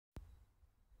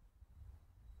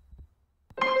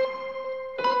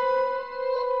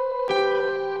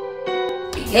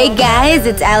Hey guys,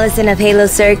 it's Allison of Halo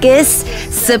Circus.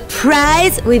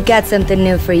 Surprise! We've got something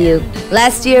new for you.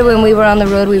 Last year when we were on the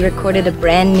road, we recorded a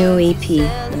brand new EP.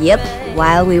 Yep,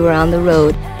 while we were on the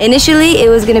road. Initially, it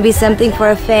was gonna be something for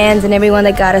our fans and everyone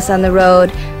that got us on the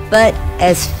road, but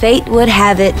as fate would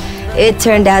have it, it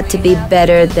turned out to be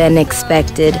better than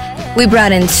expected. We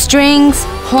brought in strings,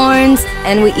 horns,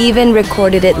 and we even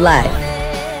recorded it live.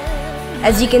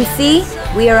 As you can see,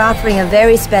 we are offering a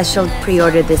very special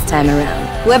pre-order this time around.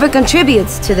 Whoever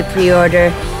contributes to the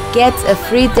pre-order gets a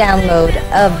free download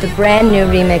of the brand new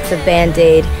remix of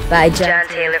Band-Aid by John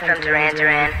Taylor from Duran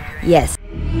Duran. Yes.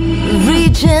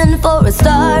 Reaching for a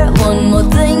star, one more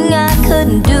thing I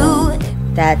couldn't do.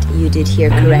 That you did hear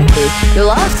correctly.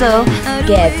 You'll also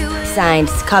get signed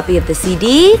copy of the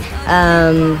CD,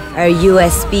 our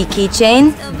USB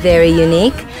keychain, very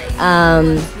unique,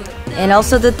 and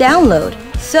also the download.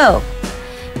 So,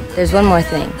 there's one more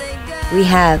thing. We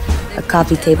have a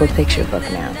coffee table picture book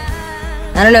now.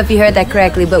 I don't know if you heard that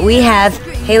correctly, but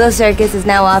Halo Circus is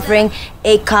now offering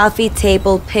a coffee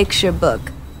table picture book.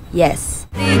 Yes.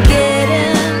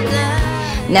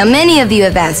 Now many of you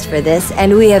have asked for this,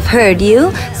 and we have heard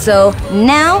you, so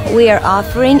now we are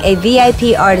offering a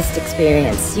VIP artist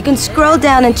experience. You can scroll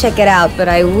down and check it out, but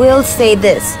I will say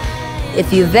this.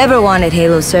 If you've ever wanted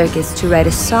Halo Circus to write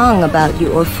a song about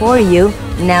you or for you,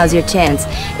 now's your chance.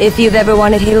 If you've ever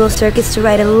wanted Halo Circus to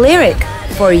write a lyric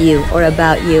for you or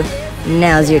about you,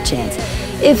 now's your chance.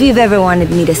 If you've ever wanted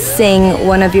me to sing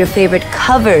one of your favorite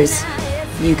covers,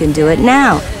 you can do it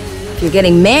now. If you're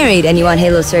getting married and you want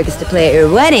Halo Circus to play at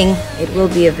your wedding, it will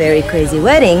be a very crazy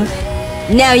wedding.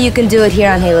 Now you can do it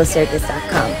here on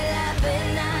halocircus.com.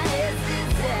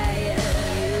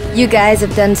 You guys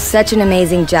have done such an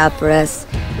amazing job for us.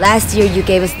 Last year you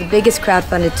gave us the biggest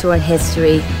crowdfunded tour in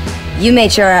history. You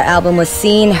made sure our album was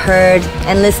seen, heard,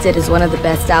 and listed as one of the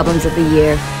best albums of the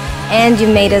year. And you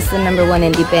made us the #1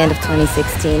 indie band of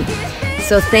 2016.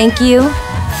 So thank you.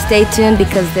 Stay tuned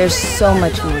because there's so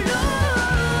much more coming.